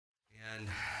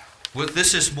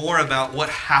This is more about what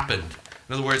happened.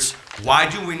 In other words, why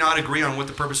do we not agree on what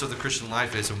the purpose of the Christian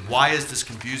life is, and why is this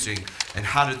confusing, and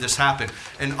how did this happen?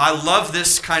 And I love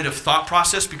this kind of thought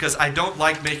process because I don't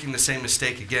like making the same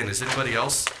mistake again. Does anybody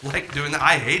else like doing that?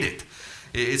 I hate it.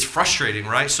 It's frustrating,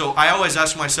 right? So I always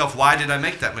ask myself, why did I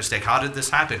make that mistake? How did this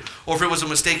happen? Or if it was a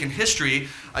mistake in history,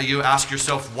 you ask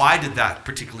yourself, why did that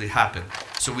particularly happen?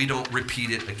 So we don't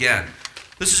repeat it again.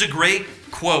 This is a great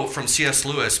quote from C.S.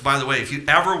 Lewis. By the way, if you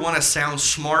ever want to sound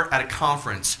smart at a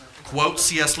conference, quote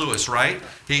C.S. Lewis, right?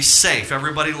 He's safe.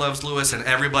 Everybody loves Lewis and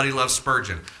everybody loves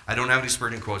Spurgeon. I don't have any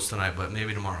Spurgeon quotes tonight, but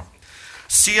maybe tomorrow.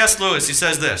 C.S. Lewis, he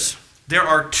says this: there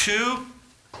are two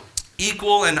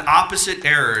equal and opposite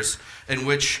errors in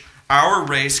which our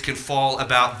race can fall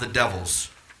about the devils.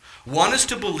 One is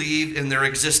to believe in their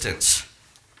existence.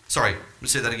 Sorry, let me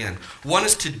say that again. One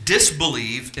is to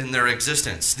disbelieve in their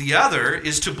existence. The other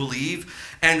is to believe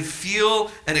and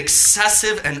feel an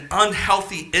excessive and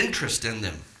unhealthy interest in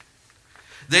them.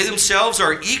 They themselves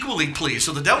are equally pleased.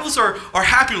 So the devils are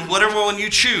happy with whatever one you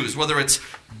choose, whether it's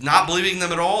not believing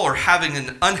them at all or having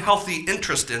an unhealthy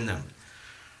interest in them.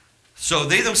 So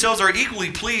they themselves are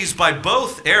equally pleased by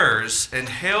both errors and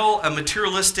hail a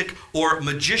materialistic or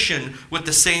magician with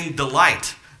the same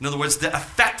delight. In other words, the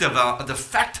effect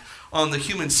on the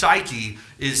human psyche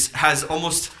has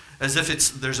almost as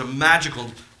if there's a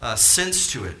magical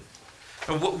sense to it.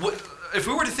 And if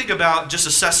we were to think about just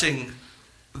assessing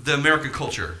the American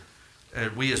culture,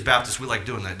 we as Baptists, we like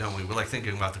doing that, don't we? We like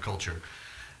thinking about the culture.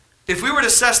 If we were to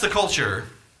assess the culture,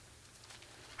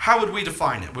 how would we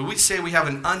define it? Would we say we have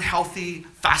an unhealthy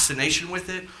fascination with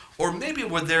it? Or maybe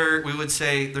we would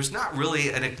say there's not really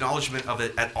an acknowledgement of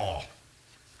it at all.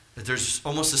 That there's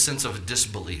almost a sense of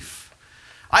disbelief.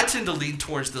 I tend to lean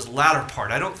towards this latter part.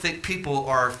 I don't think people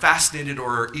are fascinated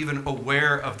or even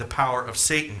aware of the power of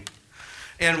Satan.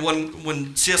 And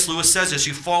when C.S. Lewis says this,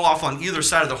 you fall off on either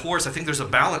side of the horse. I think there's a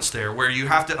balance there where you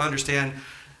have to understand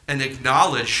and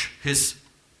acknowledge his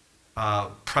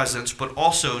presence, but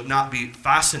also not be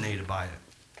fascinated by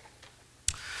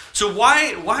it. So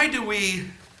why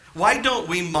don't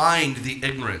we mind the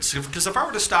ignorance? Because if I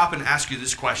were to stop and ask you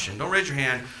this question, don't raise your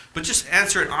hand, but just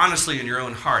answer it honestly in your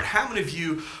own heart. How many of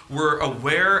you were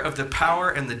aware of the power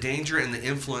and the danger and the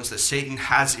influence that Satan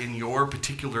has in your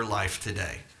particular life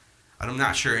today? I'm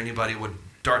not sure anybody would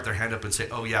dart their hand up and say,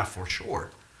 oh yeah, for sure.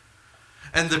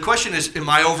 And the question is, am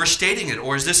I overstating it,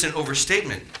 or is this an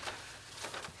overstatement?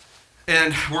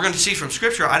 And we're going to see from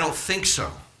Scripture, I don't think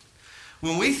so.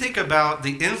 When we think about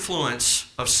the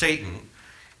influence of Satan,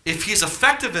 if he's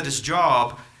effective at his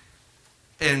job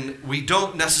and we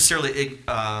don't necessarily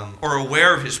are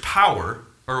aware of his power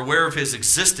or aware of his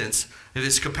existence, of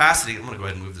his capacity, I'm going to go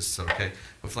ahead and move this, okay?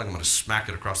 I feel like I'm going to smack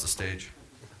it across the stage.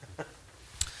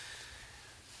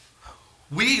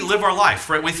 We live our life,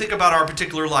 right? We think about our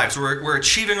particular lives. We're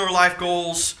achieving our life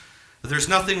goals. There's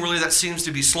nothing really that seems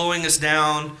to be slowing us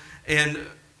down. And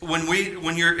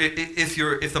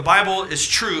if the Bible is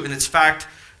true in its fact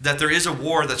that there is a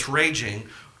war that's raging,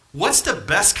 what's the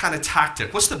best kind of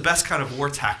tactic? What's the best kind of war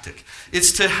tactic?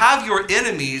 It's to have your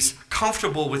enemies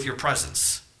comfortable with your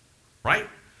presence, right?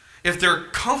 If they're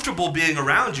comfortable being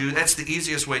around you, that's the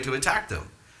easiest way to attack them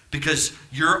because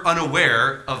you're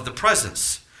unaware of the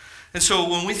presence. And so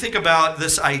when we think about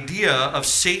this idea of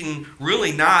Satan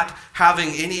really not having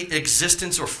any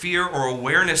existence or fear or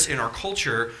awareness in our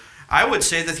culture, I would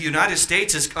say that the United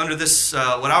States is under this,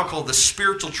 what I would call the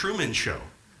spiritual Truman Show.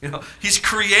 You know, he's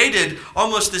created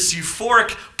almost this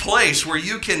euphoric place where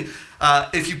you can,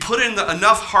 if you put in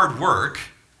enough hard work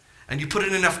and you put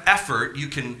in enough effort, you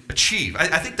can achieve.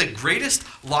 I think the greatest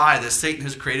lie that Satan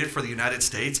has created for the United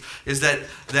States is that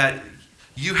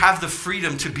you have the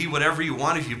freedom to be whatever you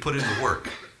want if you put in the work.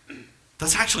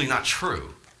 That's actually not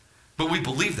true. But we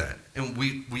believe that, and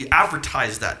we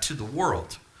advertise that to the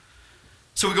world.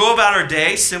 So we go about our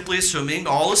day simply assuming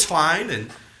all is fine, and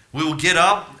we will get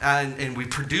up and we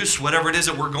produce whatever it is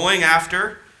that we're going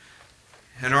after.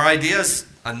 And our idea is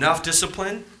enough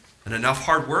discipline and enough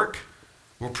hard work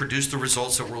will produce the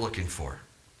results that we're looking for.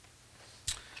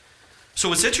 So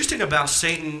what's interesting about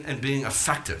Satan and being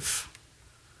effective,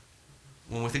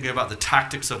 when we're thinking about the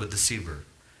tactics of a deceiver,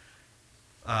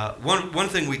 one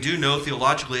thing we do know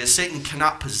theologically is Satan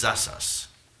cannot possess us.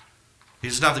 He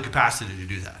doesn't have the capacity to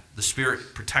do that. The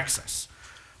Spirit protects us.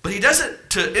 But he doesn't,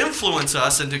 to influence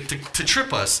us and to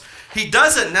trip us, he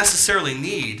doesn't necessarily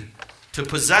need to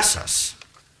possess us.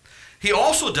 He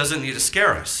also doesn't need to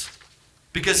scare us.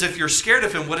 Because if you're scared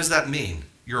of him, what does that mean?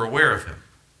 You're aware of him.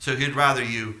 So he'd rather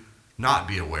you not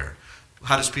be aware.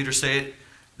 How does Peter say it?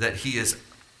 That he is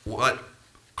what?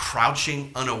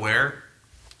 Crouching unaware.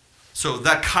 So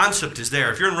that concept is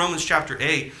there. If you're in Romans chapter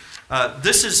 8,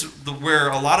 this is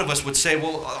where a lot of us would say,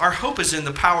 well, our hope is in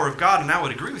the power of God, and I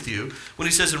would agree with you when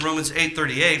he says in Romans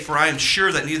 8:38, for I am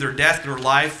sure that neither death nor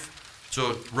life,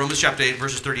 so Romans chapter 8,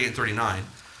 verses 38 and 39,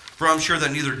 for I'm sure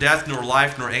that neither death nor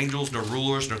life, nor angels, nor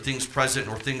rulers, nor things present,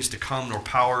 nor things to come, nor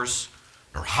powers,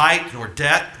 nor height, nor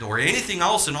depth, nor anything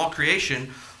else in all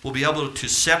creation will be able to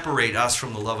separate us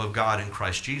from the love of God in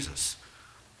Christ Jesus.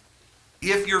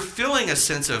 If you're feeling a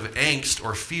sense of angst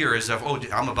or fear as if, oh,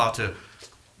 I'm about to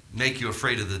make you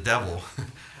afraid of the devil,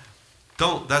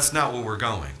 that's not where we're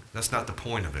going. That's not the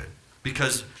point of it.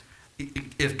 Because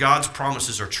if God's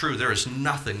promises are true, there is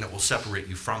nothing that will separate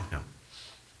you from him.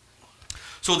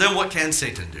 So then what can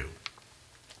Satan do?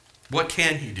 What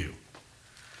can he do?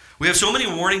 We have so many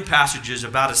warning passages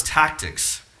about his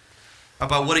tactics,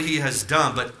 about what he has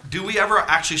done, but do we ever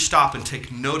actually stop and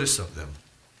take notice of them?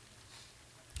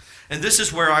 And this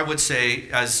is where I would say,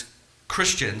 as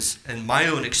Christians, in my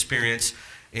own experience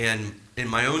and in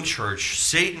my own church,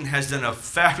 Satan has done a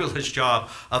fabulous job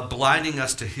of blinding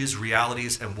us to his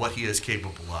realities and what he is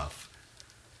capable of.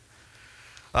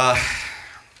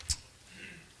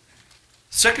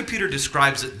 2 Peter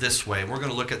describes it this way, and we're going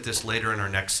to look at this later in our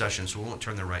next session, so we won't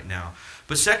turn there right now.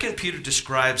 But 2 Peter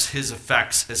describes his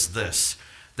effects as this,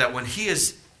 that when he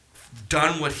has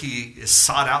done what he is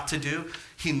sought out to do,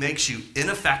 he makes you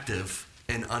ineffective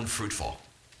and unfruitful.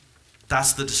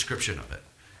 That's the description of it.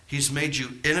 He's made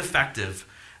you ineffective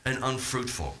and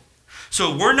unfruitful.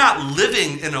 So we're not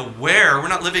living we're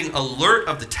not living alert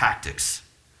of the tactics.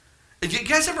 And you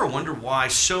guys ever wonder why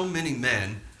so many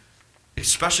men,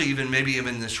 especially even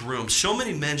in this room, so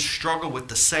many men struggle with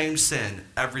the same sin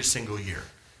every single year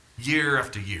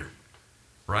after year,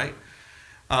 right?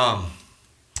 I've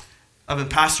been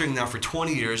pastoring now for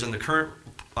 20 years, and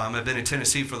I've been in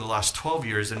Tennessee for the last 12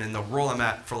 years, and in the role I'm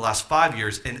at for the last 5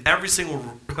 years, in every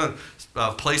single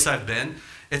place I've been,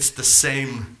 it's the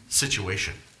same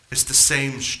situation. It's the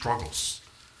same struggles.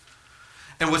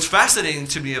 And what's fascinating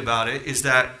to me about it is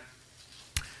that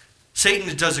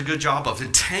Satan does a good job of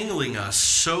entangling us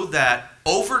so that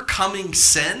overcoming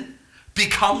sin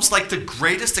becomes like the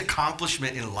greatest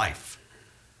accomplishment in life.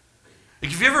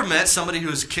 Like, have you ever met somebody who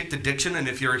has kicked addiction? And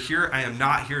if you're here, I am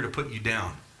not here to put you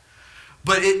down.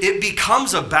 But it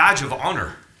becomes a badge of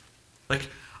honor. Like,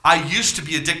 I used to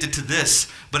be addicted to this,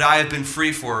 but I have been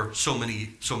free for so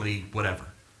many whatever.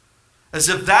 As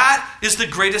if that is the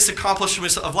greatest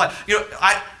accomplishment of life. You know,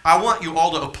 I want you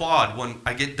all to applaud when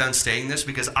I get done saying this,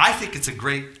 because I think it's a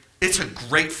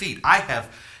great feat.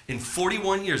 In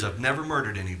 41 years, I've never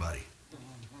murdered anybody.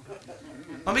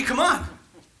 I mean, come on.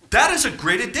 That is a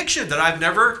great addiction that I've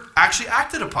never actually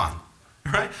acted upon,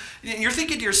 right? You're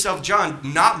thinking to yourself, John,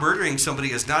 not murdering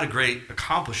somebody is not a great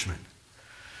accomplishment.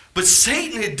 But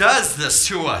Satan does this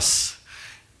to us.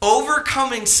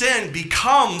 Overcoming sin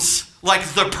becomes like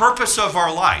the purpose of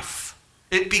our life.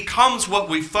 It becomes what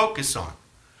we focus on.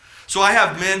 So I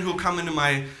have men who come into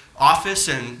my office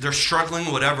and they're struggling,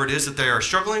 whatever it is that they are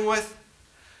struggling with.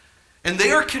 And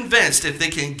they are convinced if they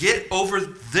can get over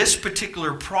this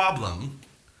particular problem,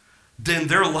 then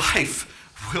their life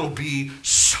will be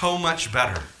so much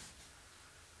better.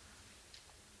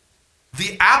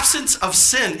 The absence of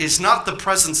sin is not the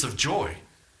presence of joy.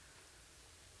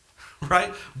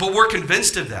 Right? But we're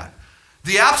convinced of that.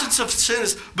 The absence of sin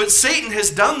is, but Satan has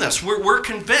done this. We're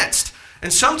convinced.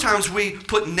 And sometimes we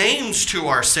put names to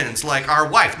our sins, like our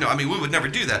wife. No, I mean, we would never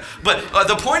do that. But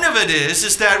the point of it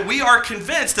is that we are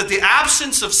convinced that the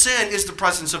absence of sin is the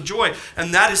presence of joy.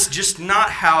 And that is just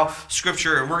not how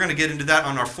Scripture, and we're going to get into that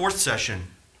on our fourth session.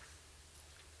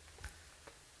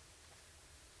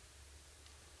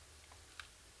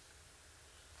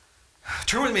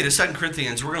 Turn with me to 2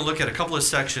 Corinthians. We're going to look at a couple of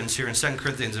sections here in 2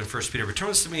 Corinthians and 1 Peter. But turn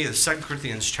with me to 2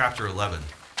 Corinthians chapter 11.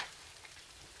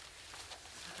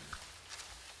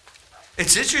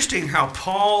 It's interesting how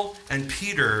Paul and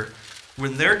Peter,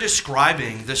 when they're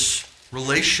describing this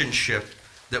relationship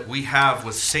that we have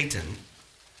with Satan,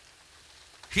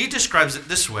 he describes it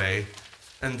this way,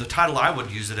 and the title I would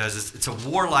use it as, it's a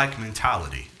warlike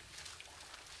mentality.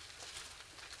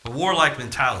 A warlike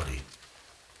mentality.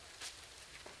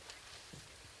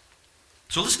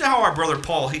 So listen to how our brother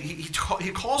Paul,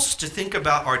 he calls us to think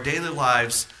about our daily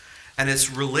lives and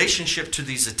its relationship to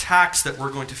these attacks that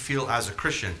we're going to feel as a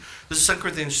Christian. This is 2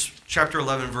 Corinthians chapter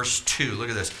 11, verse 2. Look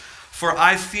at this. For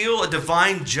I feel a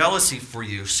divine jealousy for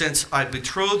you, since I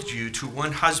betrothed you to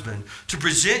one husband, to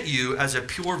present you as a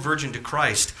pure virgin to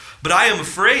Christ. But I am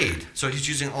afraid, so he's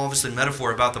using obviously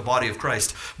metaphor about the body of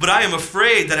Christ, but I am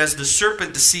afraid that as the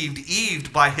serpent deceived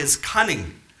Eve by his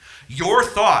cunning, your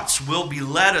thoughts will be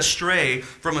led astray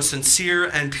from a sincere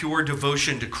and pure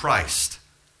devotion to Christ.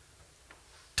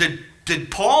 Did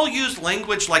Paul use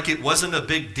language like it wasn't a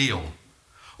big deal?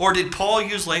 Or did Paul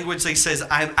use language that says,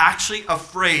 I'm actually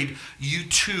afraid you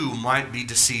too might be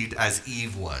deceived as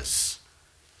Eve was?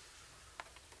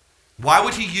 Why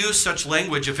would he use such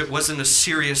language if it wasn't a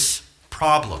serious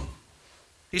problem?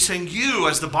 He's saying, you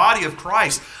as the body of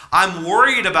Christ, I'm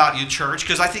worried about you, church,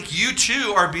 because I think you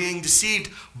too are being deceived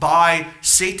by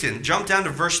Satan. Jump down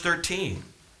to verse 13.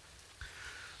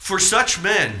 For such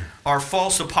men are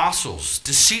false apostles,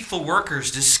 deceitful workers,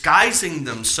 disguising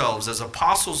themselves as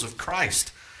apostles of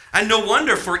Christ. And no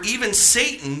wonder, for even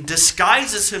Satan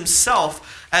disguises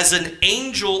himself as an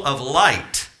angel of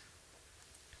light.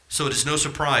 So it is no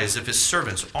surprise if his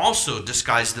servants also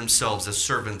disguise themselves as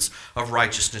servants of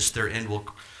righteousness. Their end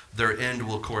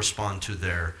will correspond to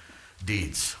their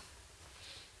deeds.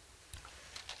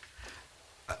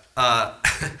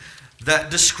 That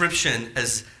description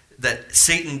as that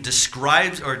Satan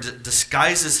describes or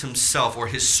disguises himself, or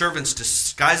his servants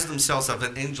disguise themselves as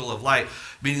an angel of light,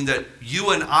 meaning that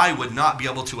you and I would not be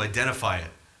able to identify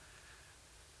it.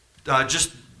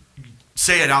 Just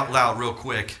say it out loud real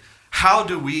quick. How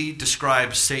do we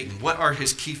describe Satan? What are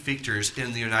his key features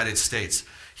in the United States?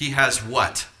 He has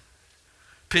what?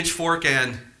 Pitchfork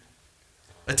and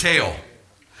a tail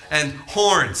and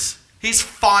horns. He's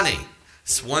funny.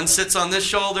 One sits on this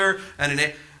shoulder and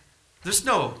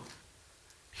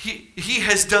he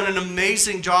has done an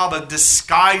amazing job of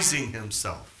disguising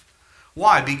himself.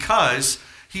 Why? Because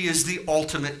he is the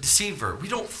ultimate deceiver. We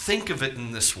don't think of it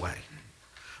in this way.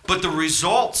 But the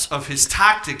results of his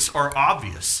tactics are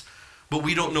obvious, but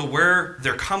we don't know where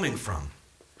they're coming from.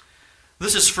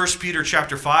 This is 1 Peter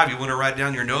chapter 5. You want to write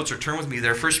down your notes or turn with me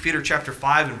there. 1 Peter chapter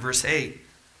 5 and verse 8.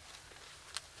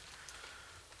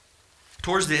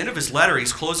 Towards the end of his letter,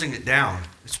 he's closing it down.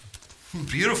 It's a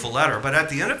beautiful letter, but at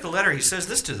the end of the letter, he says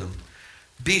this to them.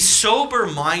 Be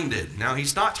sober-minded. Now,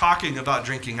 he's not talking about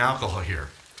drinking alcohol here.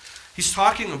 He's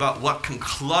talking about what can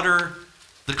clutter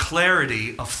the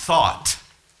clarity of thought.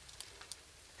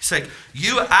 He's like,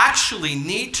 you actually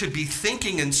need to be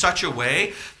thinking in such a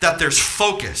way that there's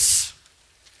focus.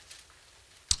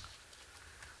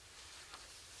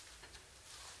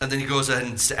 And then he goes ahead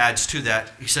and adds to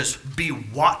that. He says, be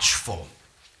watchful.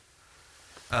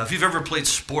 If you've ever played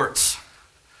sports,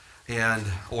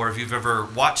 or if you've ever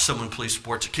watched someone play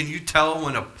sports, can you tell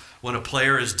when a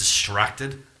player is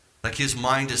distracted? Like his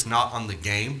mind is not on the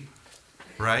game,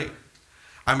 right?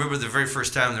 I remember the very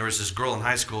first time there was this girl in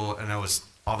high school, and I was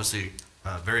obviously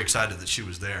very excited that she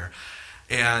was there.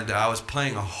 And I was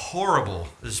playing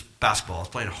this is basketball, I was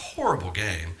playing a horrible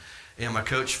game. And my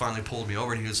coach finally pulled me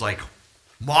over and he was like,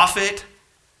 Moffitt,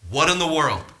 what in the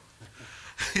world?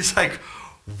 He's like,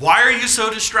 why are you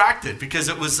so distracted? Because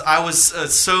I was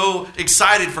so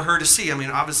excited for her to see. I mean,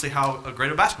 obviously how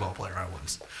great a basketball player I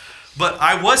was. But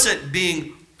I wasn't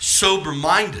being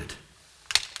sober-minded.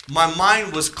 My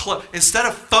mind was instead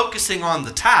of focusing on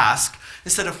the task,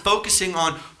 instead of focusing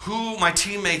on who my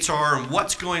teammates are and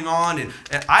what's going on, and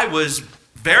I was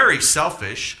very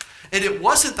selfish. And it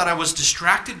wasn't that I was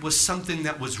distracted with something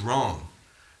that was wrong.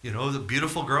 You know, the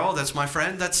beautiful girl, that's my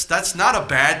friend, that's not a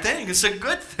bad thing. It's a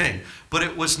good thing. But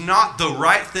it was not the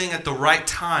right thing at the right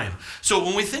time. So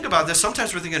when we think about this,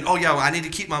 sometimes we're thinking, oh yeah, well, I need to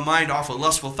keep my mind off of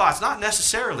lustful thoughts. Not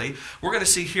necessarily. We're going to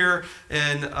see here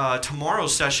in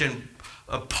tomorrow's session,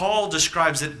 Paul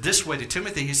describes it this way to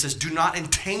Timothy. He says, do not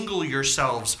entangle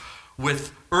yourselves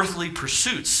with earthly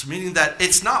pursuits, meaning that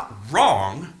it's not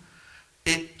wrong.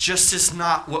 It just is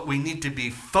not what we need to be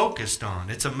focused on.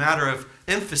 It's a matter of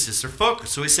emphasis or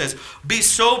focus. So he says, be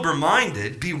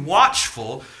sober-minded, be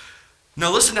watchful.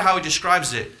 Now listen to how he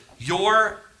describes it.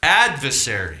 Your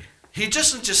adversary. He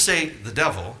doesn't just say the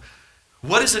devil.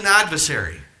 What is an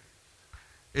adversary?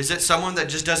 Is it someone that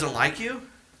just doesn't like you?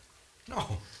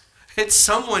 No. It's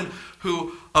someone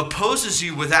who opposes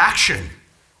you with action,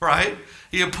 right?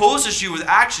 He opposes you with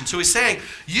action. So he's saying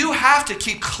you have to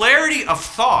keep clarity of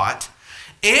thought.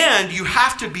 And you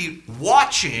have to be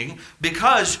watching,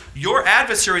 because your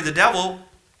adversary, the devil,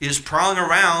 is prowling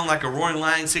around like a roaring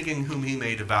lion seeking whom he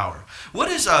may devour. What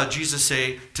does Jesus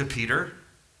say to Peter?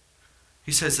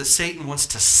 He says that Satan wants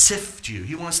to sift you.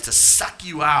 He wants to suck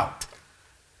you out.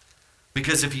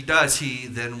 Because if he does, he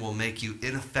then will make you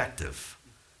ineffective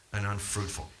and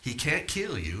unfruitful. He can't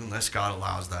kill you unless God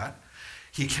allows that.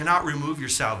 He cannot remove your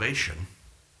salvation.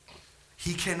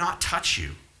 He cannot touch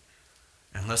you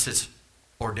unless it's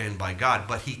ordained by God,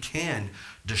 but he can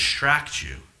distract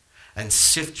you and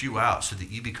sift you out so that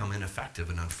you become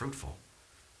ineffective and unfruitful.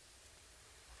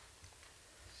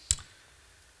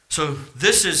 So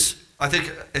this is, I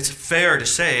think it's fair to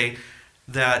say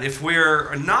that if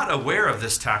we're not aware of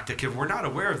this tactic, if we're not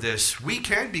aware of this, we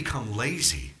can become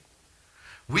lazy.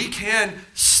 We can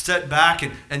step back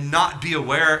and not be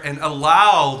aware and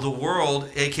allow the world,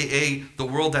 aka the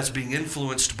world that's being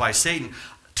influenced by Satan,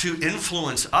 to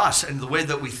influence us and the way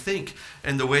that we think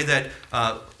and the way that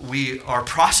we are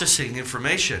processing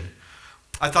information.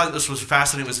 I thought this was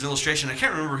fascinating. It was an illustration. I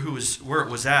can't remember where it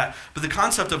was at, but the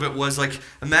concept of it was like,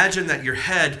 imagine that your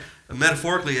head,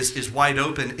 metaphorically, is wide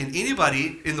open, and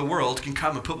anybody in the world can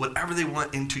come and put whatever they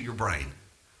want into your brain.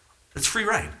 It's free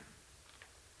reign.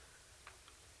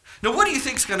 Now, what do you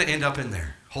think is going to end up in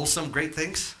there? Wholesome, great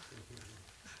things?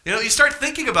 You know, you start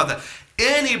thinking about that.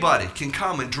 Anybody can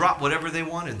come and drop whatever they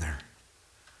want in there.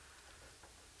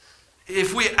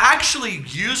 If we actually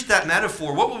used that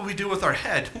metaphor, what would we do with our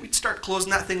head? We'd start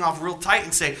closing that thing off real tight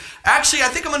and say, actually, I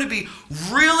think I'm going to be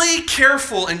really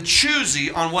careful and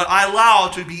choosy on what I allow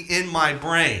to be in my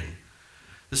brain.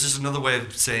 This is another way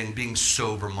of saying being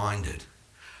sober-minded.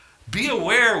 Be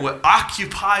aware what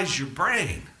occupies your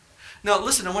brain. Now,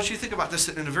 listen, I want you to think about this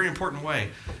in a very important way.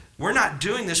 We're not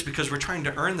doing this because we're trying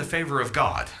to earn the favor of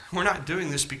God. We're not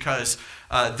doing this because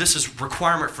this is a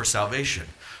requirement for salvation.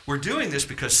 We're doing this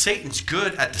because Satan's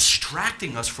good at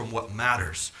distracting us from what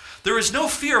matters. There is no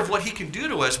fear of what he can do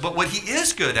to us, but what he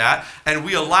is good at, and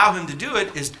we allow him to do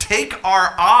it, is take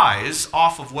our eyes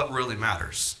off of what really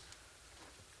matters.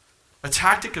 A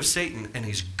tactic of Satan, and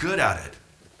he's good at it,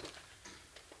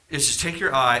 is to take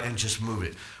your eye and just move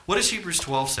it. What does Hebrews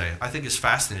 12 say? I think it's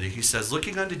fascinating. He says,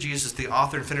 looking unto Jesus, the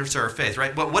author and finisher of our faith,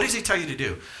 right? But what does he tell you to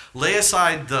do? Lay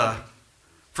aside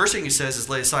first thing he says is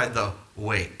lay aside the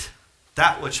weight.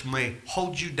 That which may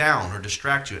hold you down or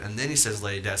distract you. And then he says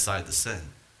lay aside the sin,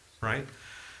 right?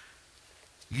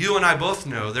 You and I both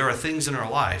know there are things in our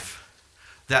life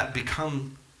that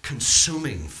become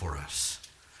consuming for us.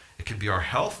 It could be our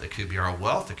health, it could be our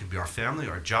wealth, it could be our family,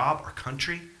 our job, our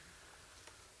country.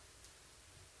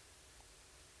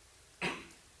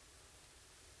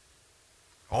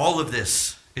 All of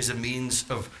this is a means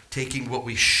of taking what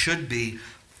we should be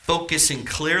focusing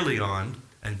clearly on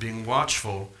and being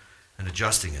watchful and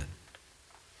adjusting it.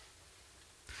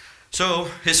 So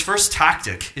his first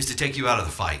tactic is to take you out of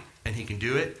the fight, and he can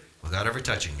do it without ever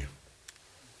touching you.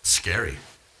 It's scary,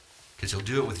 because he'll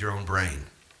do it with your own brain.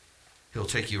 He'll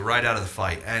take you right out of the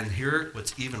fight. And here,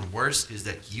 what's even worse is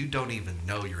that you don't even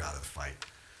know you're out of the fight.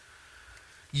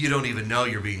 You don't even know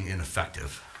you're being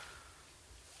ineffective.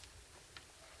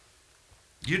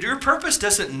 Your purpose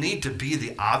doesn't need to be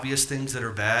the obvious things that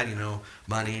are bad, you know,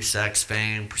 money, sex,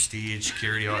 fame, prestige,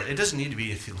 security. It doesn't need to be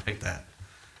anything like that.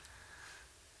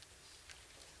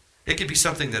 It could be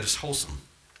something that is wholesome.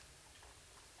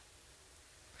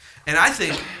 And I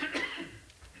think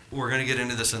we're going to get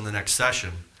into this in the next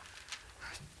session.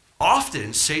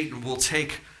 Often, Satan will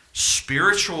take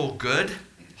spiritual, good,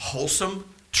 wholesome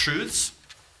truths,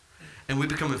 and we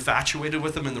become infatuated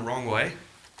with them in the wrong way.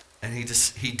 And he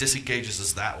disengages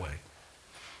us that way.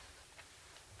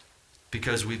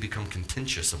 Because we become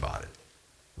contentious about it,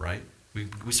 right?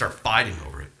 We start fighting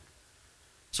over it.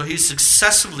 So he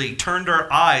successfully turned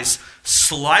our eyes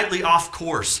slightly off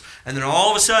course. And then all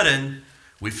of a sudden,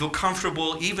 we feel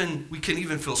comfortable, we can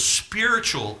even feel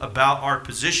spiritual about our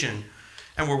position.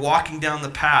 And we're walking down the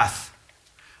path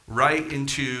right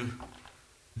into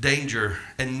danger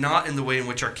and not in the way in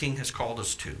which our King has called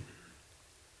us to.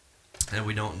 And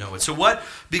we don't know it. So what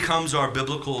becomes our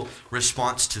biblical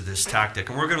response to this tactic?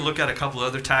 And we're going to look at a couple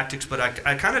other tactics, but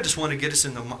I kind of just want to get us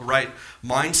in the right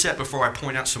mindset before I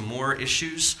point out some more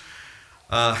issues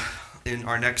in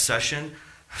our next session.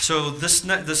 So this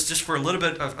just for a little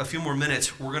bit, a few more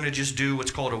minutes, we're going to just do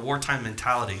what's called a wartime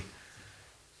mentality.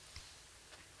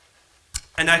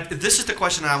 And this is the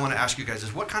question I want to ask you guys,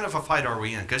 is what kind of a fight are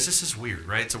we in? Because this is weird,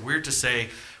 right? It's weird to say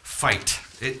fight.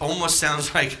 It almost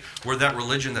sounds like we're that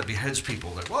religion that beheads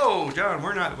people. Like, whoa, John,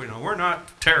 we're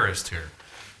not terrorists here.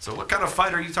 So what kind of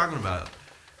fight are you talking about?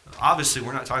 Obviously,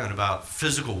 we're not talking about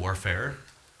physical warfare,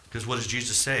 because what does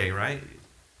Jesus say, right?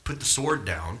 Put the sword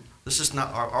down. This is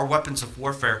not, our weapons of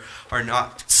warfare are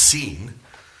not seen.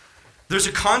 There's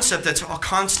a concept that's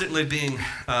constantly being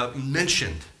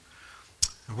mentioned.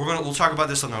 We'll talk about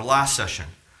this on our last session.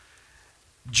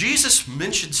 Jesus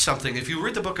mentioned something. If you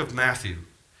read the book of Matthew,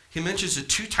 he mentions it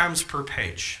 2 times per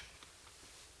page.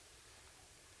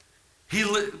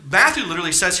 Matthew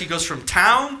literally says he goes from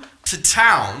town to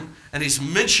town, and he's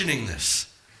mentioning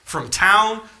this. From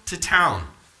town to town.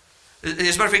 As a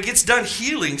matter of fact, he gets done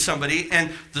healing somebody,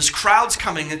 and this crowd's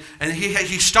coming, and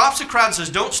he stops the crowd and says,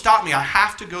 don't stop me. I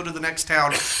have to go to the next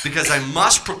town because I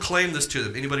must proclaim this to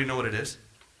them. Anybody know what it is?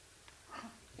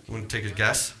 You want to take a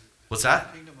guess? What's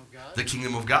that? Kingdom of God. The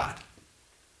kingdom of God.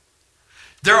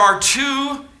 There are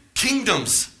two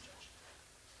kingdoms,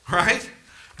 right?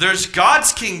 There's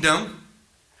God's kingdom,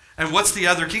 and what's the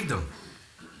other kingdom?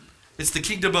 It's the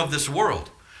kingdom of this world.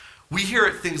 We hear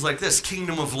it things like this: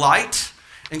 kingdom of light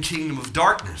and kingdom of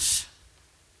darkness.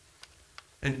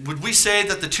 And would we say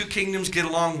that the two kingdoms get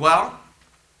along well?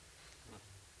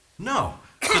 No.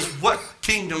 Because what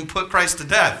kingdom put Christ to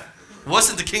death? It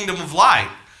wasn't the kingdom of light.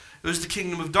 It was the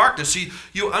kingdom of darkness. So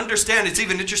you understand, it's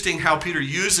even interesting how Peter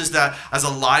uses that as a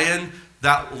lion,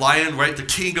 that lion, right, the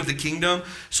king of the kingdom.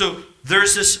 So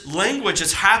there's this language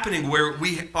that's happening where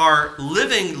we are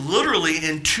living literally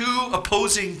in two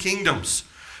opposing kingdoms.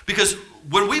 Because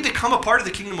when we become a part of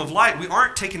the kingdom of light, we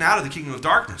aren't taken out of the kingdom of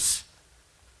darkness.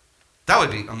 That would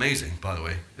be amazing, by the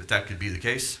way, if that could be the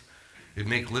case. It'd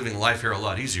make living life here a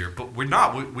lot easier. But we're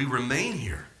not. We remain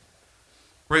here.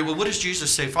 Right? Well, what does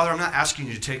Jesus say? Father, I'm not asking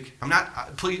you to take them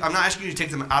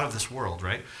out of this world,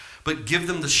 right? But give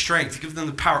them the strength, give them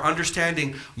the power,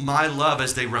 understanding my love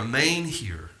as they remain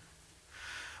here.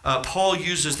 Paul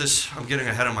uses this, I'm getting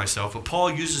ahead of myself, but Paul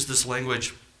uses this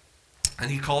language, and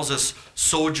he calls us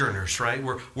sojourners, right?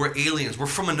 We're aliens. We're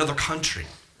from another country.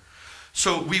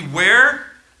 So we wear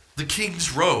the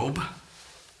king's robe.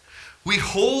 We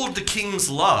hold the king's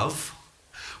love.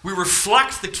 We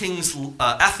reflect the king's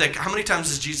ethic. How many times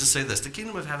does Jesus say this? The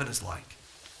kingdom of heaven is like.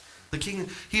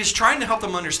 He is trying to help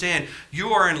them understand you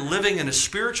are living in a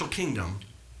spiritual kingdom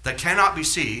that cannot be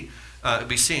seen.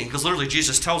 Because literally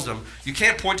Jesus tells them, you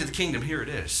can't point to the kingdom, here it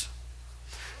is.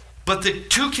 But the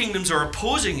two kingdoms are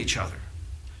opposing each other.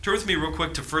 Turn with me real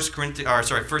quick to 1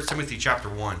 Timothy chapter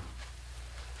 1.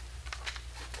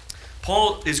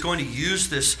 Paul is going to use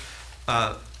this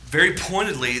very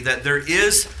pointedly, that there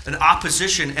is an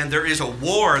opposition and there is a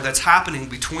war that's happening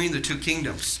between the two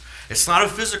kingdoms. It's not a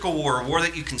physical war, a war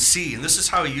that you can see. And this is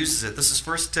how he uses it. This is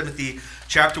 1 Timothy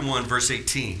chapter 1, verse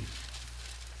 18.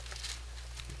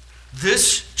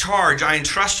 This charge I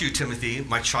entrust you, Timothy,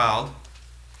 my child,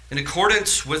 in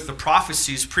accordance with the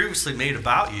prophecies previously made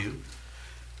about you,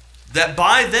 that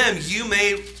by them you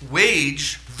may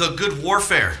wage the good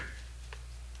warfare.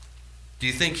 Do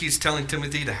you think he's telling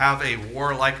Timothy to have a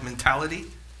warlike mentality?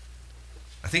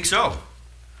 I think so.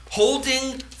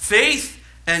 Holding faith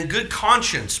and good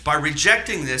conscience. By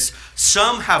rejecting this,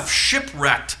 some have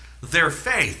shipwrecked their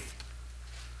faith.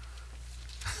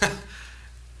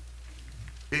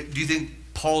 Do you think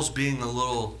Paul's being a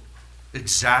little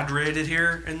exaggerated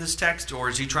here in this text, or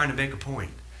is he trying to make a point?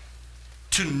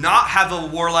 To not have a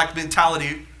warlike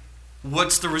mentality,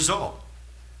 what's the result?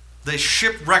 They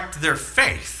shipwrecked their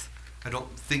faith. I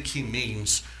don't think he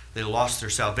means they lost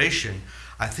their salvation.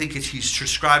 I think he's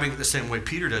describing it the same way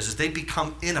Peter does, is they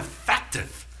become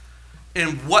ineffective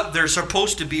in what they're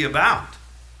supposed to be about.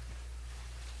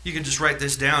 You can just write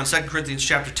this down. 2 Corinthians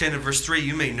chapter 10 and verse 3,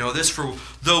 you may know this. For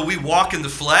though we walk in the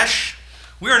flesh,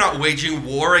 we are not waging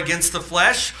war against the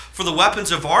flesh. For the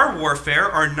weapons of our warfare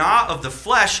are not of the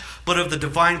flesh, but of the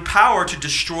divine power to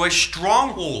destroy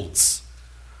strongholds.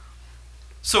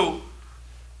 So,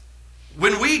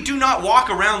 when we do not walk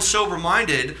around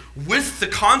sober-minded with the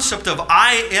concept of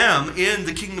I am in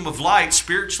the kingdom of light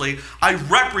spiritually, I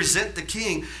represent the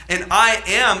king, and I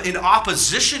am in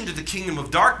opposition to the kingdom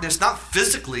of darkness, not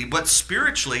physically, but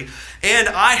spiritually, and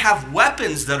I have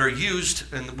weapons that are used,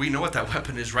 and we know what that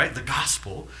weapon is, right? The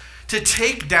gospel, to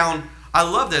take down, I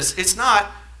love this, it's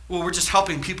not, well, we're just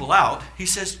helping people out. He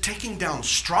says taking down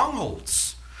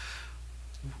strongholds.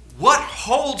 What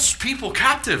holds people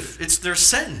captive? It's their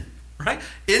sin. Right?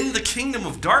 In the kingdom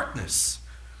of darkness.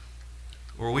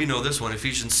 Or we know this one,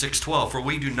 Ephesians 6:12. For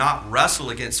we do not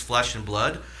wrestle against flesh and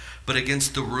blood, but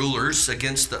against the rulers,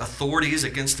 against the authorities,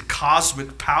 against the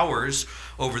cosmic powers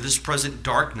over this present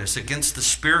darkness, against the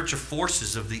spiritual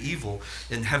forces of the evil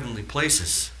in heavenly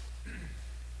places.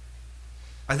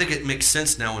 I think it makes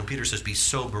sense now when Peter says, be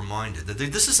sober-minded. That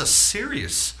this is a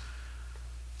serious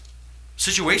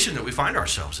situation that we find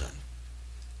ourselves in.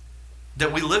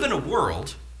 That we live in a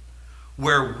world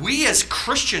where we as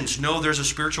Christians know there's a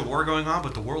spiritual war going on,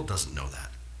 but the world doesn't know that.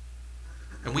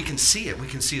 And we can see it. We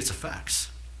can see its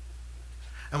effects.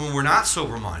 And when we're not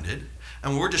sober-minded,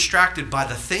 and we're distracted by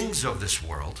the things of this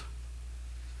world,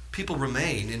 people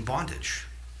remain in bondage.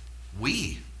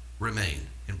 We remain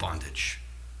in bondage.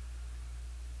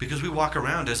 Because we walk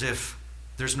around as if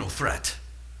there's no threat.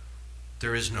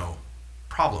 There is no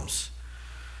problems.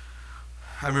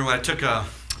 I remember when I took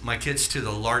my kids to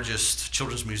the largest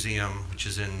children's museum, which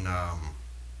is in,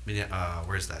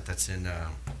 where is that? That's in,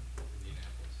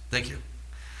 thank you.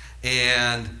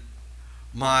 And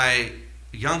my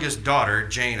youngest daughter,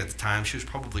 Jane at the time, she was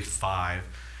probably 5,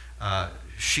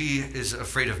 she is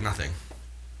afraid of nothing.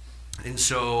 And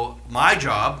so my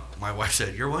job, my wife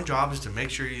said, your one job is to make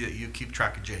sure that you keep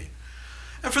track of Jay.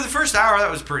 And for the first hour,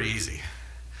 that was pretty easy.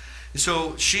 And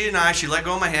so she let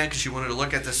go of my hand because she wanted to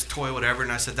look at this toy, whatever,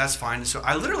 and I said, that's fine. And so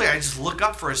I just look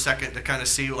up for a second to kind of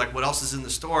see like what else is in the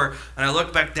store, and I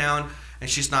look back down, and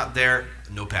she's not there.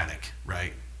 No panic,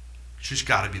 right? She's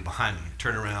got to be behind me.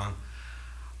 Turn around.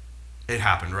 It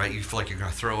happened, right? You feel like you're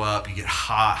going to throw up. You get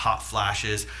hot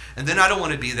flashes. And then I don't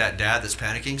want to be that dad that's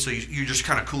panicking, so you're just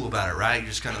kind of cool about it, right?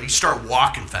 You start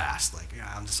walking fast. Like,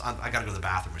 yeah, I got to go to the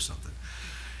bathroom or something.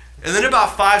 And then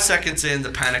about 5 seconds in, the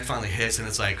panic finally hits, and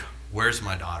it's like, where's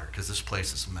my daughter? Because this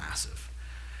place is massive.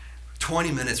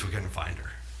 20 minutes, we couldn't find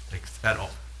her, like, at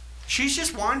all. She's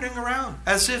just wandering around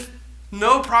as if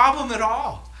no problem at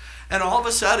all. And all of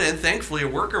a sudden, thankfully, a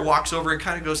worker walks over and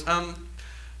kind of goes,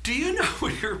 do you know who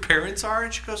your parents are?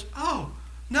 And she goes, oh,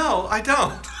 no, I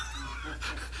don't.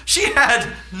 She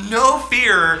had no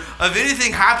fear of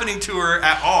anything happening to her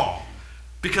at all.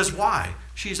 Because why?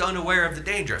 She's unaware of the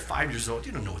danger. At 5 years old,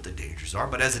 you don't know what the dangers are.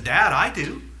 But as a dad, I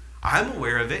do. I'm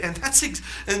aware of it. And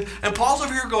and Paul's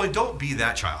over here going, don't be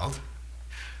that child.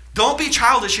 Don't be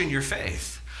childish in your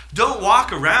faith. Don't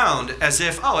walk around as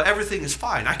if, oh, everything is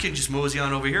fine. I can just mosey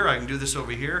on over here. I can do this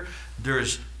over here.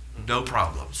 There's no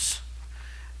problems.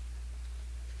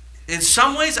 In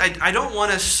some ways, I don't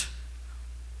want us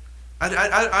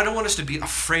to be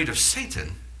afraid of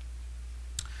Satan,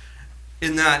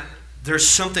 in that there's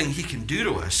something he can do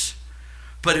to us.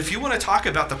 But if you want to talk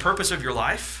about the purpose of your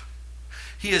life,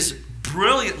 he has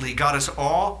brilliantly got us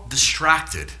all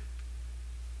distracted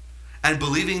and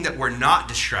believing that we're not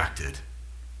distracted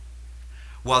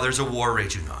while there's a war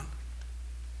raging on.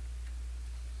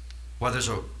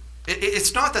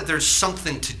 It's not that there's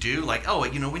something to do, like, oh, we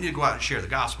need to go out and share the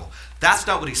gospel. That's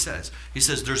not what he says. He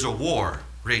says there's a war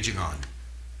raging on.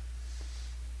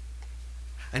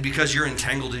 And because you're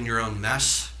entangled in your own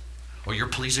mess, or you're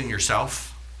pleasing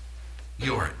yourself,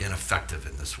 you are ineffective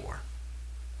in this war.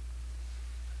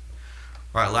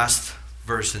 All right, last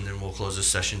verse, and then we'll close this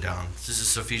session down. This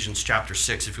is Ephesians chapter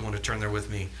 6. If you want to turn there with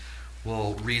me,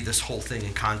 we'll read this whole thing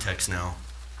in context now.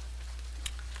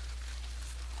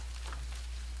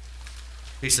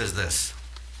 He says this,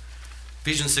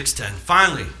 Ephesians 6:10,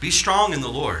 finally, be strong in the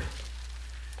Lord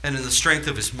and in the strength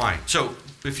of his might. So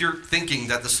if you're thinking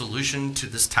that the solution to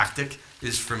this tactic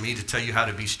is for me to tell you how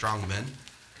to be strong men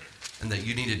and that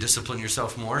you need to discipline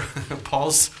yourself more,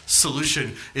 Paul's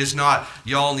solution is not,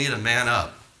 y'all need to man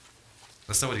up.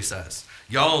 That's not what he says.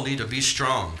 Y'all need to be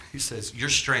strong. He says, your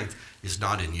strength is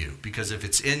not in you, because if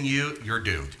it's in you, you're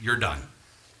doomed. You're done.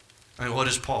 And what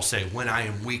does Paul say? When I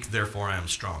am weak, therefore I am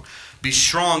strong. Be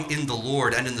strong in the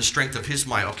Lord and in the strength of his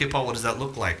might. Okay, Paul, what does that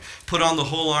look like? Put on the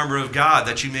whole armor of God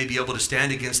that you may be able to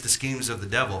stand against the schemes of the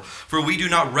devil. For we do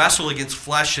not wrestle against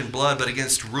flesh and blood, but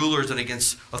against rulers and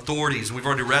against authorities. And we've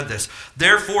already read this.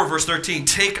 Therefore, verse 13,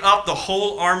 take up the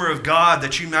whole armor of God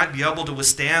that you might be able to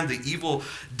withstand the evil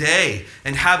day.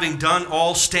 And having done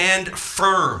all, stand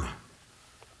firm.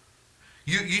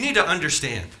 You need to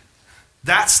understand.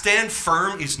 That stand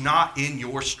firm is not in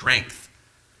your strength.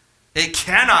 It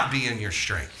cannot be in your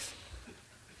strength.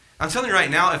 I'm telling you right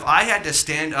now, if I had to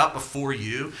stand up before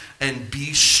you and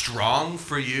be strong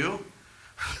for you,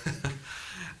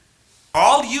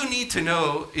 all you need to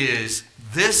know is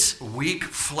this weak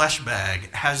flesh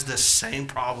bag has the same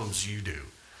problems you do.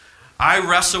 I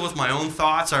wrestle with my own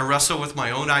thoughts. I wrestle with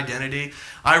my own identity.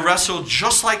 I wrestle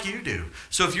just like you do.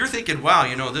 So if you're thinking, wow,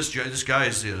 this guy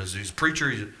is he's a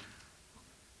preacher,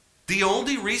 the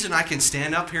only reason I can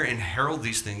stand up here and herald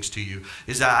these things to you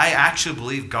is that I actually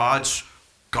believe God's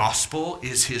gospel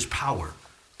is his power.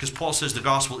 Because Paul says the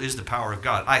gospel is the power of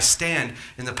God. I stand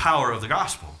in the power of the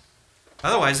gospel.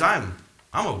 Otherwise, I'm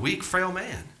a weak, frail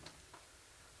man.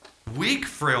 Weak,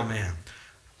 frail man.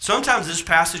 Sometimes this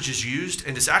passage is used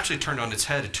and it's actually turned on its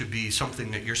head to be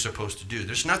something that you're supposed to do.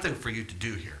 There's nothing for you to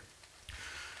do here.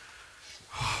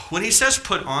 When he says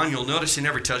put on, you'll notice he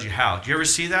never tells you how. Do you ever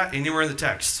see that anywhere in the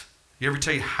text? You ever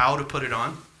tell you how to put it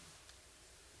on?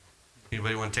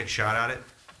 Anybody want to take a shot at it?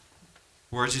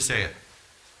 Where does he say it?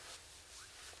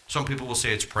 Some people will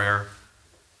say it's prayer.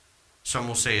 Some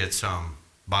will say it's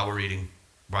Bible reading,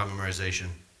 Bible memorization.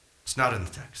 It's not in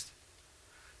the text.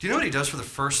 Do you know what he does for the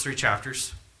first 3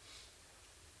 chapters?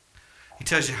 He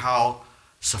tells you how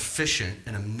sufficient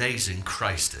and amazing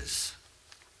Christ is.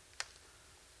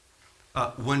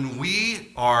 When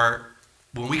we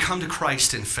come to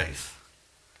Christ in faith,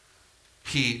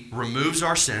 he removes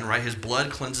our sin, right? His blood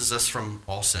cleanses us from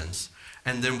all sins.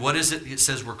 And then what is it? It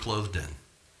says we're clothed in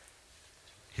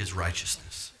his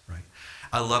righteousness, right?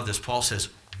 I love this. Paul says,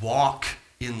 walk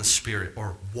in the Spirit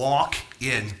or walk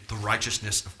in the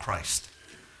righteousness of Christ.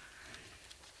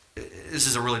 This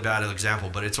is a really bad example,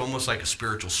 but it's almost like a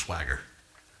spiritual swagger.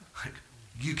 Like,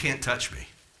 you can't touch me.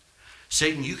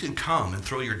 Satan, you can come and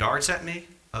throw your darts at me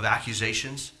of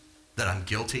accusations that I'm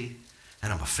guilty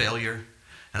and I'm a failure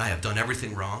and I have done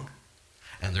everything wrong,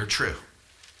 and they're true.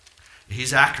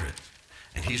 He's accurate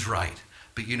and he's right.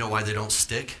 But you know why they don't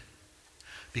stick?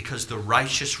 Because the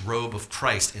righteous robe of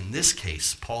Christ, in this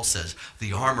case, Paul says,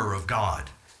 the armor of God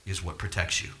is what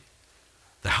protects you.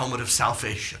 The helmet of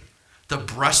salvation, the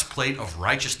breastplate of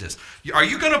righteousness. Are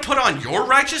you going to put on your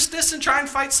righteousness and try and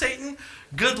fight Satan?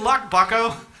 Good luck,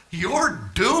 bucko.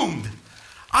 You're doomed.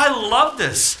 I love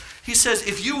this. He says,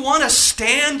 if you want to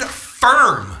stand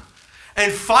firm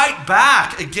and fight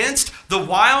back against the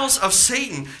wiles of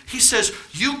Satan, he says,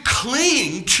 you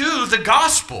cling to the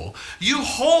gospel. You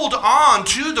hold on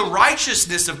to the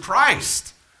righteousness of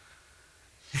Christ.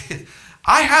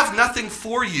 I have nothing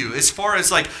for you as far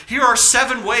as like, here are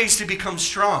 7 ways to become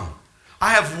strong. I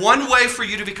have one way for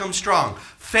you to become strong.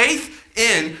 Faith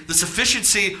in the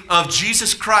sufficiency of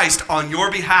Jesus Christ on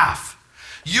your behalf.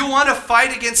 You want to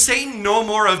fight against Satan? No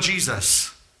more of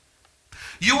Jesus.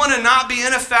 You want to not be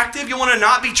ineffective? You want to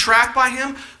not be tracked by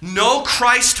him? Know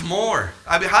Christ more.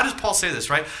 I mean, how does Paul say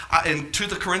this, right? And to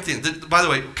the Corinthians. By the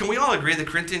way, can we all agree the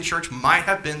Corinthian church might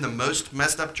have been the most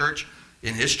messed up church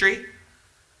in history?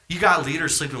 You got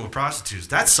leaders sleeping with prostitutes.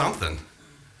 That's something.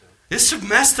 It's a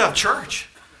messed up church.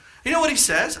 You know what he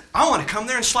says? I want to come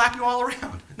there and slap you all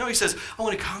around. No, he says, I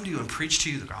want to come to you and preach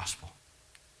to you the gospel.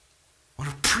 I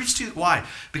want to preach to you. Why?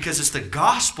 Because it's the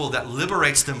gospel that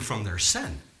liberates them from their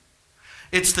sin.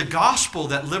 It's the gospel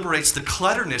that liberates the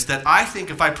clutterness that I think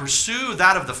if I pursue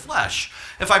that of the flesh,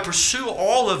 if I pursue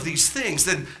all of these things,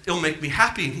 then it'll make me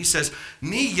happy. And he says,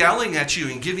 me yelling at you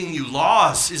and giving you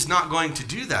laws is not going to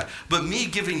do that, but me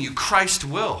giving you Christ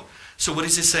will. So what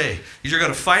does he say? You're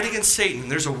going to fight against Satan.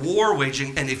 There's a war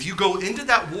waging, and if you go into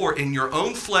that war in your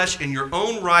own flesh, in your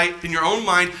own right, in your own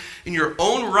mind, in your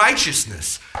own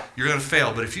righteousness, you're going to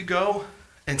fail. But if you go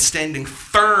and standing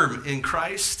firm in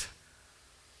Christ,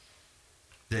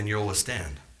 then you'll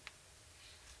withstand.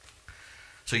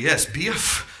 So yes,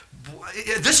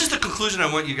 this is the conclusion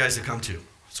I want you guys to come to.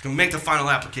 It's going to make the final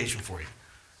application for you.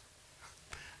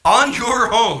 On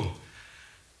your own,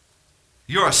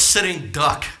 you're a sitting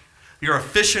duck. You're a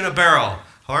fish in a barrel.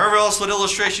 However else what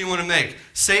illustration you want to make.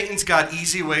 Satan's got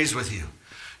easy ways with you.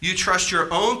 You trust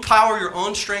your own power, your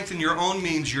own strength, and your own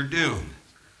means, you're doomed.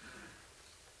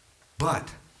 But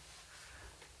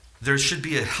there should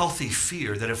be a healthy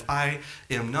fear that if I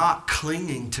am not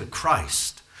clinging to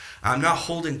Christ, I'm not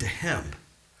holding to him,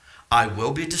 I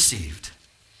will be deceived,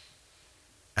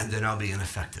 and then I'll be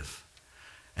ineffective.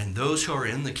 And those who are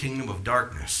in the kingdom of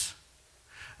darkness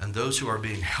and those who are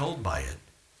being held by it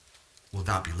will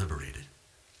not be liberated,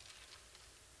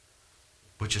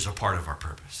 which is a part of our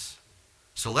purpose.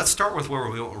 So let's start with where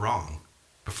we went wrong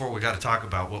before we got to talk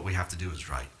about what we have to do is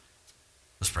right.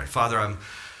 Let's pray. Father, I'm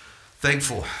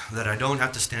thankful that I don't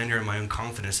have to stand here in my own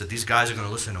confidence that these guys are going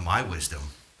to listen to my wisdom.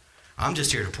 I'm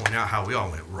just here to point out how we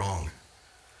all went wrong.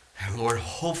 And Lord,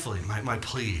 hopefully my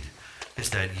plea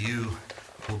is that you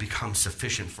will become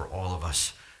sufficient for all of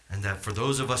us. And that for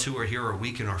those of us who are here are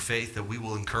weak in our faith, that we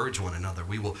will encourage one another.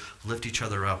 We will lift each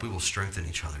other up. We will strengthen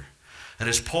each other. And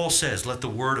as Paul says, let the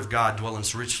word of God dwell in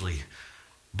us richly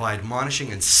by admonishing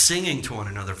and singing to one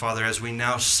another. Father, as we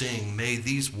now sing, may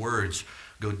these words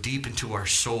go deep into our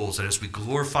souls. That as we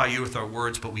glorify you with our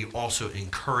words, but we also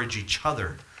encourage each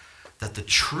other that the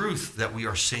truth that we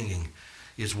are singing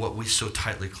is what we so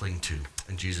tightly cling to.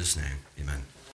 In Jesus' name, amen.